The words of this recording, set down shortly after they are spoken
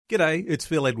G'day, it's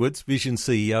Phil Edwards, Vision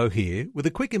CEO here, with a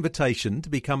quick invitation to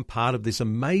become part of this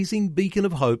amazing beacon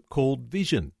of hope called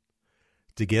Vision.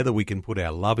 Together we can put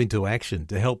our love into action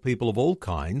to help people of all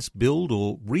kinds build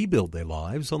or rebuild their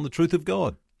lives on the truth of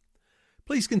God.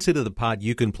 Please consider the part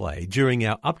you can play during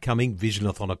our upcoming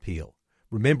Visionathon appeal,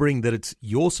 remembering that it's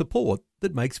your support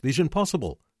that makes Vision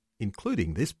possible,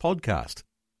 including this podcast.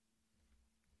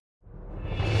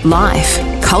 Life,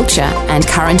 culture and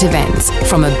current events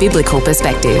from a biblical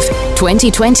perspective.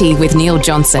 2020 with Neil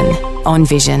Johnson on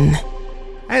Vision.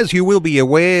 As you will be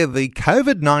aware, the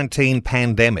COVID-19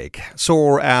 pandemic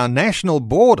saw our national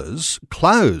borders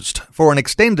closed for an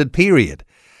extended period.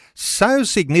 So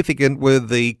significant were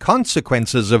the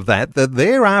consequences of that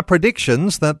there are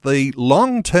predictions that the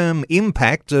long-term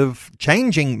impact of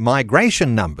changing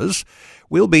migration numbers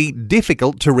will be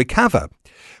difficult to recover.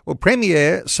 Well,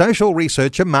 Premier Social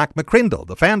Researcher Mark McCrindle,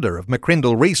 the founder of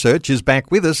McCrindle Research, is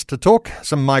back with us to talk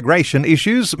some migration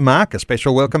issues. Mark, a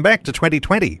special welcome back to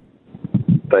 2020.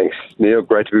 Thanks, Neil.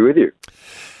 Great to be with you.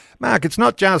 Mark, it's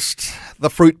not just the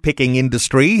fruit-picking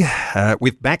industry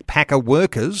with backpacker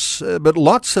workers, but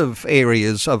lots of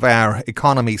areas of our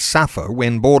economy suffer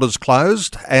when borders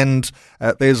closed and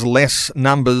there's less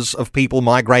numbers of people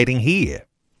migrating here.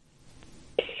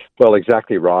 Well,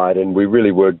 exactly right. And we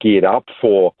really were geared up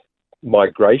for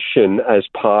migration as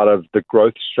part of the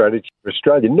growth strategy for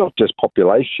Australia, not just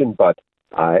population, but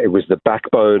it was the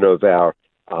backbone of our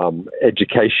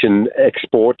education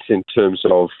exports in terms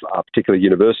of particularly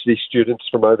university students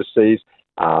from overseas,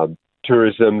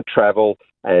 tourism, travel,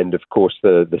 and of course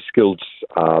the skilled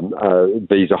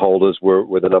visa holders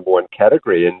were the number one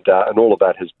category, and all of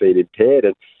that has been impaired.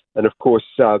 And of course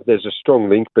there's a strong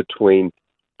link between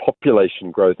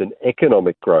population growth and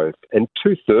economic growth, and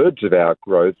 2/3 of our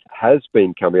growth has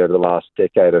been coming over the last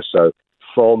decade or so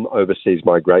from overseas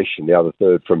migration, the other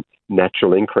third from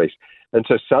natural increase. And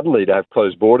so suddenly to have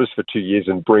closed borders for 2 years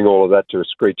and bring all of that to a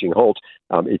screeching halt,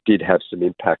 it did have some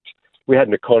impact. We had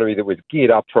an economy that was geared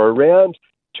up for around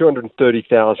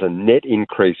 230,000 net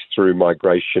increase through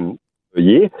migration per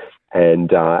year, and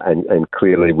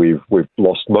clearly we've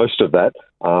lost most of that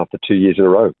for 2 years in a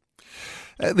row.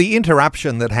 The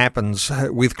interruption that happens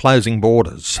with closing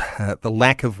borders, the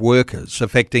lack of workers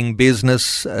affecting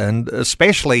business and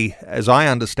especially, as I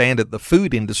understand it, the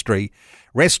food industry,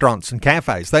 restaurants and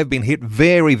cafes, they've been hit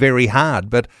very, very hard.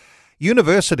 But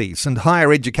universities and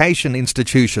higher education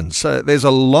institutions, there's a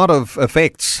lot of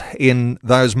effects in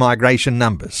those migration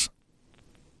numbers.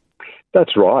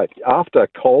 That's right. After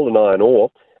coal and iron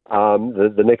ore,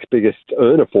 the next biggest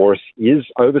earner for us is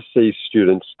overseas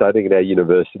students studying at our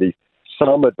universities,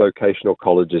 some at vocational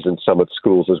colleges and some at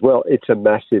schools as well. It's a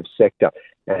massive sector,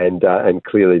 and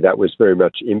clearly that was very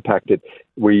much impacted.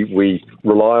 We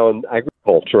rely on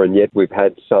agriculture, and yet we've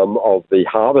had some of the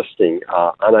harvesting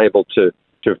unable to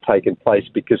have taken place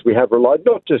because we have relied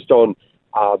not just on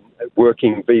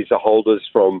working visa holders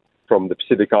from the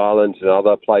Pacific Islands and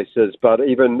other places, but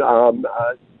even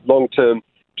long-term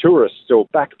tourists or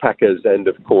backpackers and,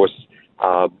 of course,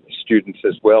 students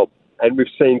as well. And we've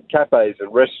seen cafes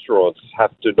and restaurants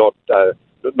have to not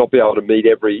be able to meet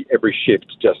every shift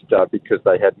just because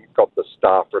they hadn't got the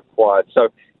staff required. So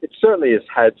it certainly has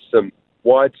had some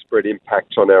widespread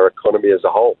impact on our economy as a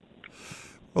whole.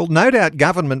 Well, no doubt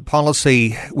government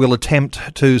policy will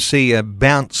attempt to see a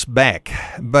bounce back,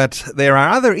 but there are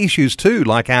other issues too,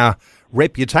 like our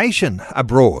reputation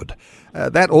abroad.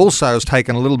 That also has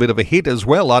taken a little bit of a hit as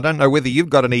well. I don't know whether you've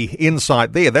got any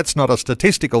insight there. That's not a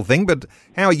statistical thing, but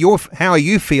how are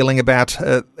you feeling about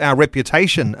our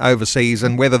reputation overseas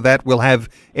and whether that will have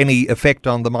any effect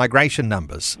on the migration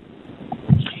numbers?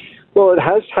 Well, it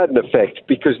has had an effect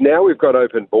because now we've got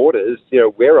open borders.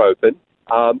 We're open,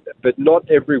 but not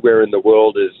everywhere in the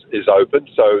world is open,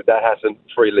 so that hasn't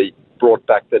freely brought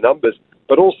back the numbers.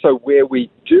 But also where we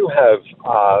do have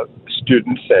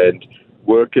students and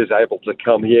workers able to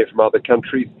come here from other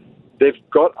countries, they've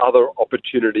got other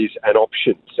opportunities and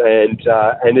options,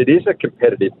 and it is a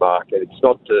competitive market. It's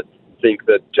not to think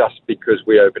that just because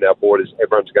we open our borders,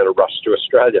 everyone's going to rush to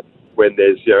Australia when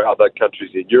there's other countries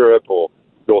in Europe or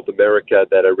North America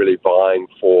that are really vying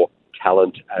for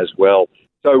talent as well.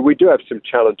 So we do have some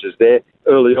challenges there.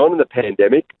 Early on in the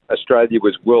pandemic, Australia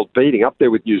was world-beating, up there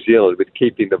with New Zealand, with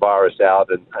keeping the virus out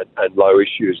and low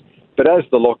issues. But as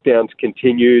the lockdowns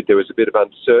continued, there was a bit of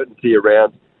uncertainty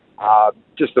around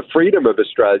just the freedom of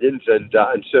Australians and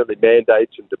certainly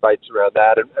mandates and debates around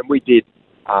that. And we did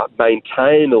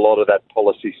maintain a lot of that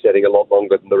policy setting a lot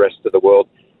longer than the rest of the world.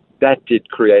 That did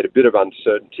create a bit of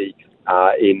uncertainty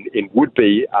in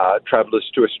would-be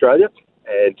travellers to Australia.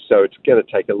 And so it's going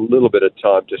to take a little bit of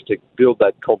time just to build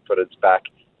that confidence back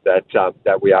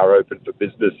that we are open for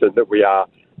business and that we are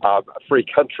a free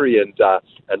country, and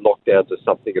lockdowns are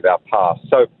something of our past.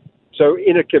 So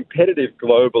in a competitive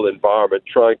global environment,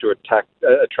 trying to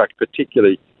attract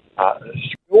particularly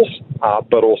schools,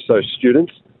 but also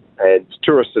students and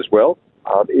tourists as well,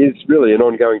 is really an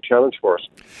ongoing challenge for us.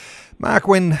 Mark,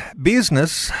 when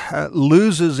business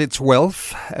loses its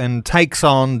wealth and takes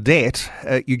on debt,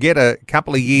 you get a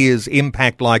couple of years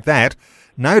impact like that.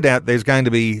 No doubt there's going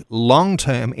to be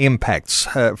long-term impacts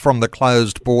from the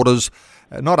closed borders,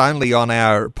 not only on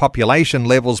our population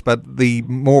levels, but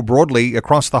more broadly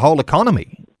across the whole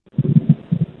economy.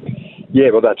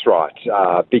 Yeah, well, that's right,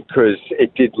 because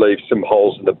it did leave some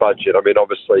holes in the budget. I mean,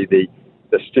 obviously the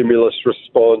stimulus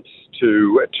response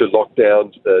to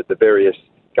lockdowns, the various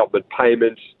government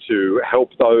payments to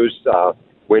help those,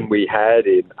 when we had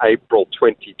in April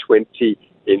 2020,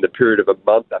 in the period of a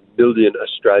month, 1 million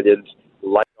Australians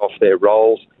laid off their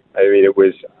roles. I mean, it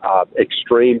was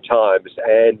extreme times,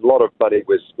 and a lot of money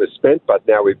was spent, but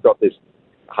now we've got this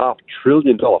 $500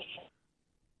 billion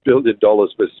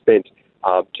was spent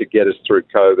to get us through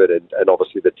COVID and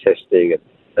obviously the testing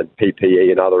and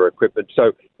PPE and other equipment.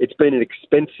 So it's been an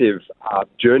expensive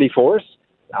journey for us.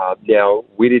 Now,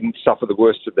 we didn't suffer the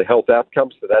worst of the health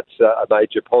outcomes, so that's a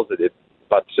major positive,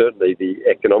 but certainly the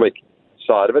economic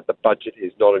side of it, the budget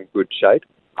is not in good shape.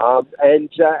 And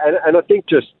I think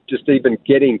just even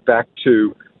getting back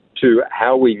to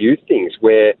how we knew things,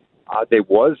 where there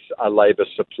was a labour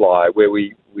supply, where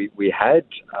we had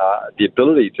the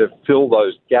ability to fill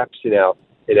those gaps in our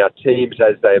teams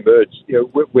as they emerged. You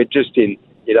know, we're just in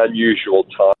unusual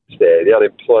times there. The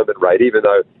unemployment rate, even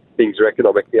though things are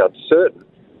economically uncertain,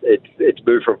 it's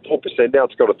moved from 4%, now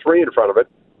it's got a 3 in front of it,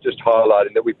 just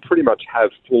highlighting that we pretty much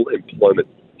have full employment.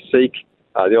 Seek,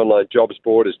 the Online Jobs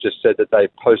Board, has just said that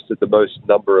they've posted the most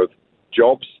number of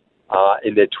jobs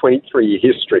in their 23-year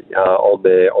history on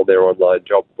their online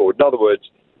job board. In other words,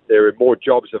 there are more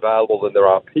jobs available than there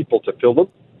are people to fill them,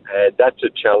 and that's a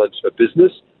challenge for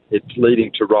business. It's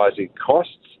leading to rising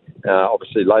costs,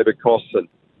 obviously labour costs and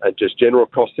just general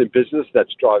costs in business.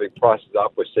 That's driving prices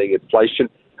up. We're seeing inflation,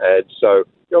 and so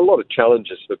there are a lot of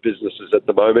challenges for businesses at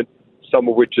the moment, some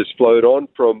of which has flowed on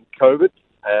from COVID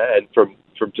and from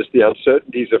just the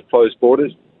uncertainties of closed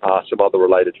borders, some other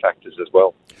related factors as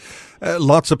well.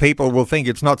 Lots of people will think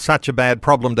it's not such a bad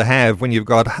problem to have when you've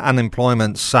got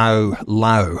unemployment so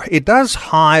low. It does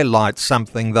highlight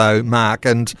something though, Mark,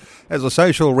 and as a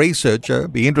social researcher,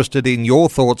 be interested in your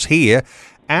thoughts here.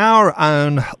 Our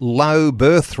own low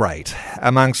birth rate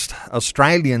amongst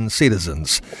Australian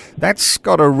citizens, that's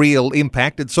got a real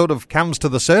impact. It sort of comes to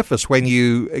the surface when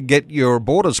you get your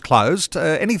borders closed.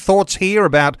 Any thoughts here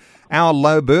about our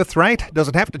low birth rate? Does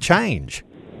it have to change?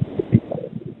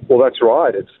 Well, that's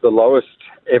right. It's the lowest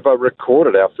ever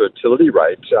recorded, our fertility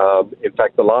rate. In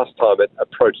fact, the last time it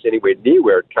approached anywhere near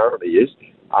where it currently is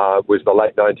was the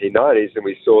late 1990s, and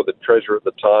we saw the Treasurer at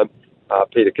the time,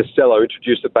 Peter Costello,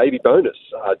 introduced a baby bonus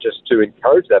just to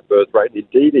encourage that birth rate. And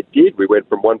indeed, it did. We went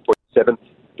from 1.7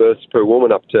 births per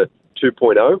woman up to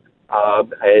 2.0.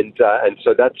 And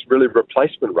so that's really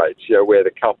replacement rates, you know, where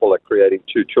the couple are creating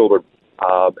 2 children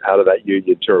out of that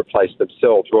union to replace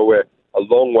themselves. Well, we're a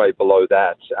long way below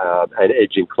that and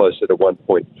edging closer to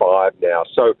 1.5 now.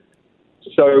 So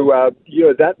you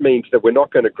know, that means that we're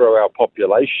not going to grow our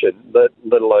population, let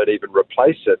alone even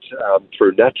replace it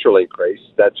through natural increase.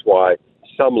 That's why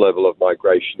some level of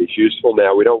migration is useful.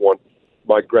 Now, we don't want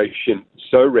migration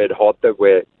so red hot that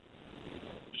we're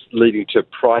leading to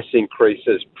price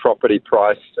increases, property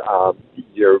price,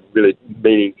 you're really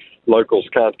meaning locals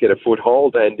can't get a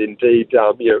foothold, and indeed,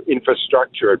 you know,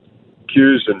 infrastructure and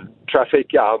queues and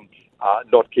traffic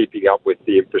not keeping up with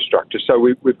the infrastructure. So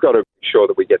we've got to make sure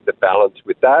that we get the balance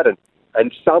with that,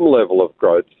 and some level of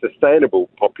growth, sustainable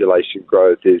population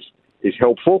growth is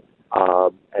helpful,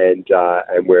 and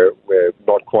we're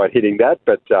not quite hitting that,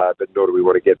 but nor do we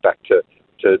want to get back to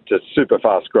super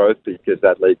fast growth, because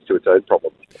that leads to its own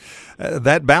problems.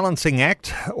 That balancing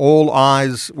act, all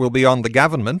eyes will be on the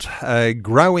government. A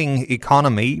growing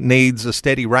economy needs a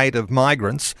steady rate of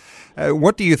migrants.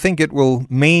 What do you think it will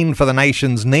mean for the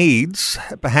nation's needs,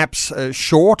 perhaps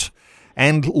short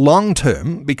and long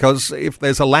term? Because if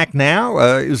there's a lack now,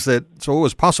 is that it's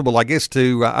always possible, I guess,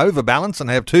 to overbalance and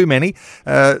have too many.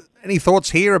 Any thoughts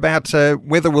here about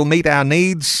whether we'll meet our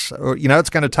needs? Or, you know,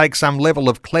 it's going to take some level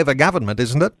of clever government,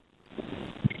 isn't it?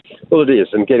 Well, it is,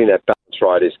 and getting that balance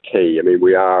right is key. I mean,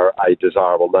 we are a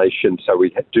desirable nation, so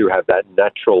we do have that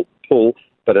natural pull.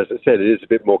 But as I said, it is a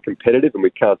bit more competitive, and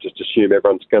we can't just assume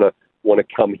everyone's going to want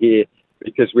to come here,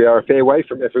 because we are a fair way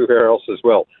from everywhere else as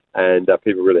well. And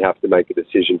people really have to make a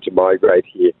decision to migrate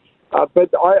here.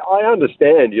 But I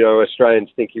understand, Australians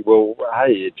thinking, well,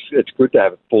 hey, it's good to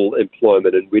have full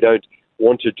employment, and we don't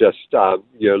want to just,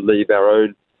 leave our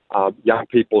own young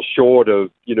people short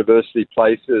of university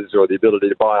places or the ability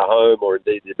to buy a home or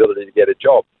indeed the ability to get a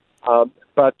job.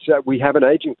 But we have an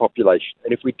ageing population,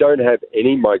 and if we don't have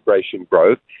any migration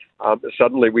growth,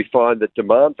 suddenly we find that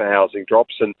demand for housing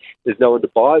drops, and there's no one to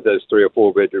buy those 3 or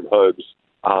 4 bedroom homes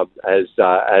as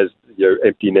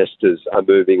empty nesters are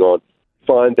moving on.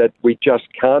 Find that we just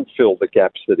can't fill the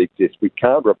gaps that exist. We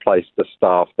can't replace the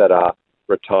staff that are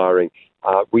retiring.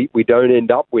 We don't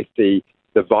end up with the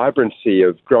vibrancy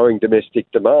of growing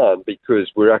domestic demand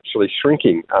because we're actually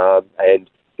shrinking. And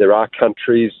there are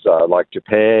countries like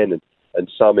Japan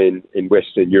and some in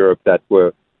Western Europe that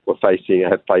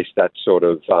have faced that sort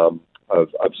of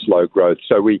slow growth.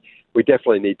 So we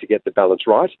definitely need to get the balance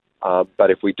right.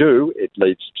 But if we do, it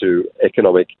leads to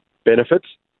economic benefits,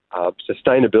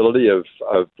 sustainability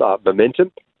of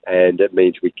momentum, and it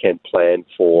means we can plan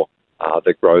for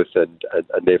the growth and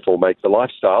therefore make the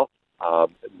lifestyle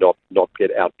not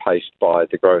get outpaced by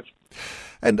the growth.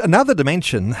 And another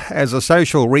dimension, as a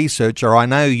social researcher, I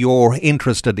know you're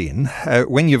interested in,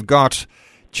 when you've got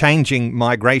changing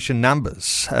migration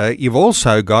numbers, you've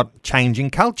also got changing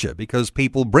culture because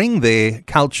people bring their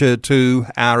culture to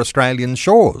our Australian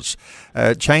shores,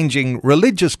 changing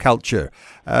religious culture,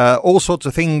 all sorts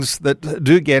of things that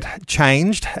do get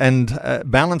changed, and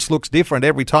balance looks different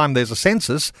every time there's a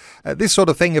census. This sort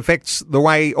of thing affects the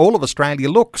way all of Australia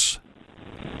looks.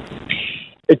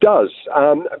 It does.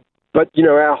 But,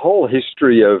 our whole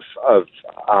history of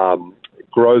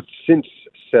growth since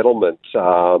settlement,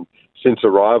 since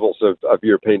arrivals of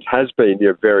Europeans has been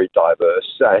very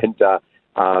diverse. And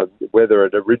whether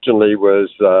it originally was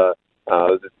the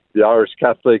Irish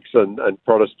Catholics and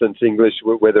Protestants, English,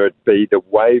 whether it be the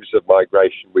waves of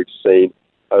migration we've seen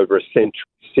over a century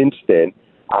since then,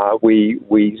 we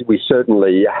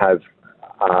certainly have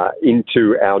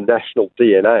into our national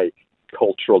DNA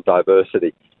cultural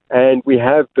diversity. And we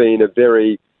have been a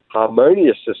very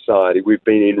harmonious society. We've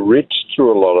been enriched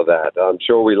through a lot of that. I'm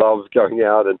sure we love going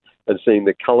out and seeing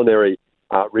the culinary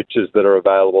riches that are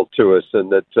available to us, and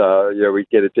that we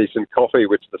get a decent coffee,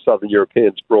 which the Southern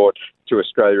Europeans brought to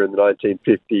Australia in the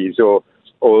 1950s,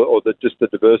 or just the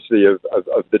diversity of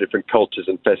the different cultures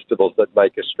and festivals that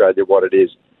make Australia what it is.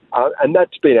 And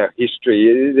that's been our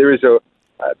history. There is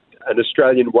an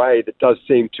Australian way that does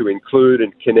seem to include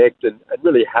and connect and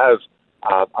really have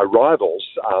arrivals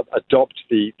adopt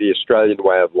the Australian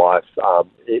way of life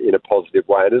in a positive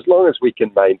way. And as long as we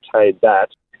can maintain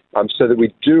that, so that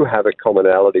we do have a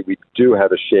commonality, we do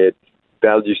have a shared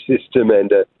value system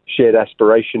and a shared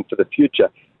aspiration for the future,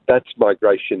 that's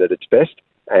migration at its best.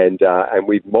 And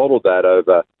we've modelled that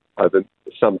over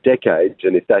some decades.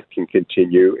 And if that can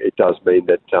continue, it does mean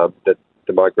that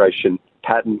the migration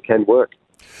pattern can work.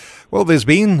 Well, there's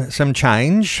been some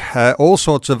change, all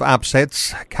sorts of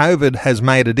upsets. COVID has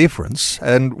made a difference,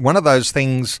 and one of those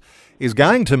things is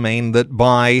going to mean that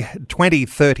by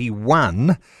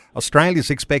 2031, Australia's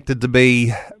expected to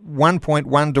be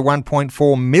 1.1 to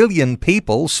 1.4 million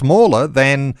people, smaller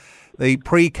than the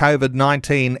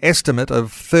pre-COVID-19 estimate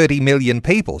of 30 million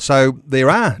people. So there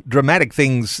are dramatic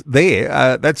things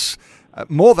there. That's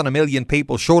more than 1 million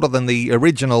people shorter than the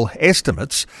original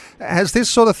estimates. Has this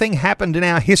sort of thing happened in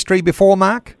our history before,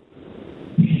 Mark?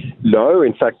 No,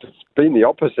 in fact, it's been the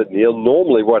opposite, Neil.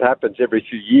 Normally what happens every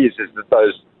few years is that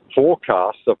those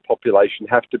forecasts of population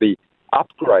have to be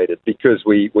upgraded because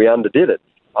we underdid it,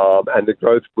 and the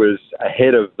growth was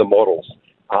ahead of the models.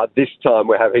 This time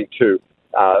we're having to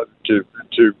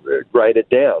grade it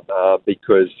down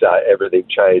because everything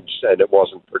changed and it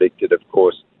wasn't predicted, of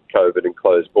course, COVID and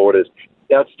closed borders.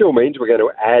 Now, it still means we're going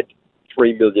to add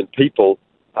 3 million people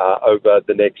over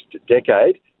the next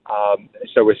decade.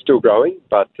 So we're still growing,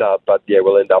 but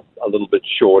we'll end up a little bit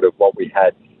short of what we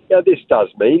had. Now, this does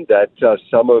mean that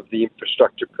some of the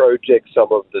infrastructure projects,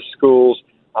 some of the schools,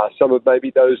 some of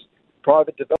maybe those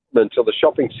private developments or the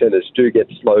shopping centres do get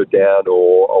slowed down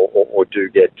or do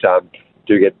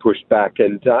get pushed back,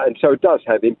 and so it does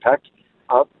have impact.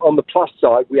 On the plus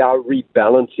side, we are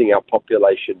rebalancing our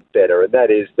population better, and that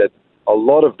is that a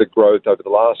lot of the growth over the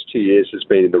last 2 years has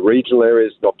been in the regional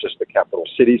areas, not just the capital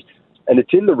cities, and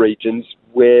it's in the regions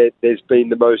where there's been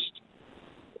the most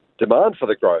demand for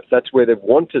the growth. That's where they've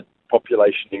wanted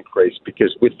population increase,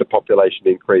 because with the population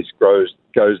increase goes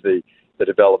the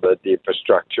development, the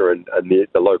infrastructure, and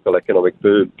the local economic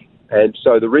boom. And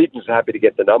so the regions are happy to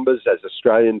get the numbers as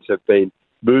Australians have been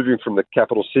moving from the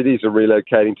capital cities and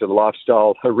relocating to the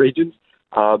lifestyle regions,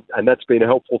 and that's been a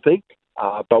helpful thing.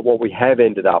 But what we have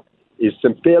ended up is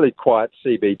some fairly quiet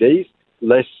CBDs,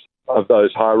 less of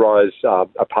those high-rise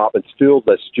apartments filled,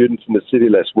 less students in the city,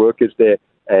 less workers there,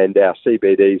 and our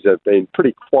CBDs have been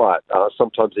pretty quiet,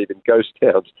 sometimes even ghost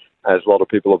towns, as a lot of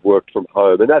people have worked from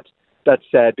home. And that's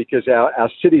sad, because our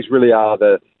cities really are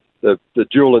the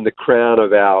jewel in the crown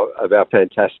of our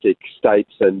fantastic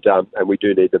states, and we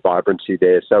do need the vibrancy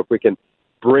there. So if we can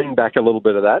bring back a little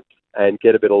bit of that and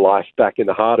get a bit of life back in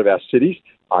the heart of our cities,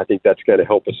 I think that's going to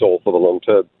help us all for the long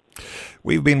term.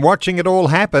 We've been watching it all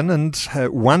happen and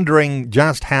wondering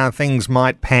just how things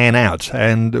might pan out.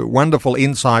 And wonderful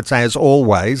insights as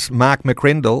always. Mark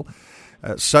McCrindle,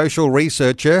 social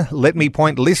researcher. Let me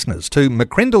point listeners to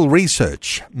McCrindle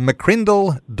Research,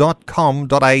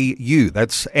 mccrindle.com.au.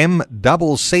 That's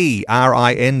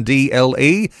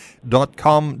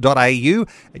MCCRINDLE.com.au.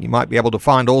 And you might be able to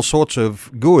find all sorts of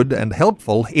good and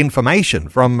helpful information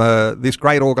from this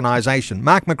great organisation.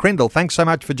 Mark McCrindle, thanks so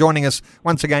much for joining us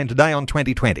once again today on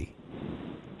 2020.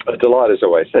 A delight as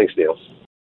always. Thanks, Neil.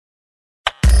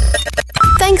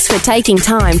 Thanks for taking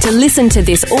time to listen to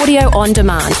this audio on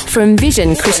demand from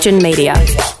Vision Christian Media.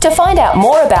 To find out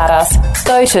more about us,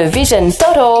 go to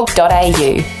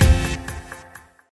vision.org.au.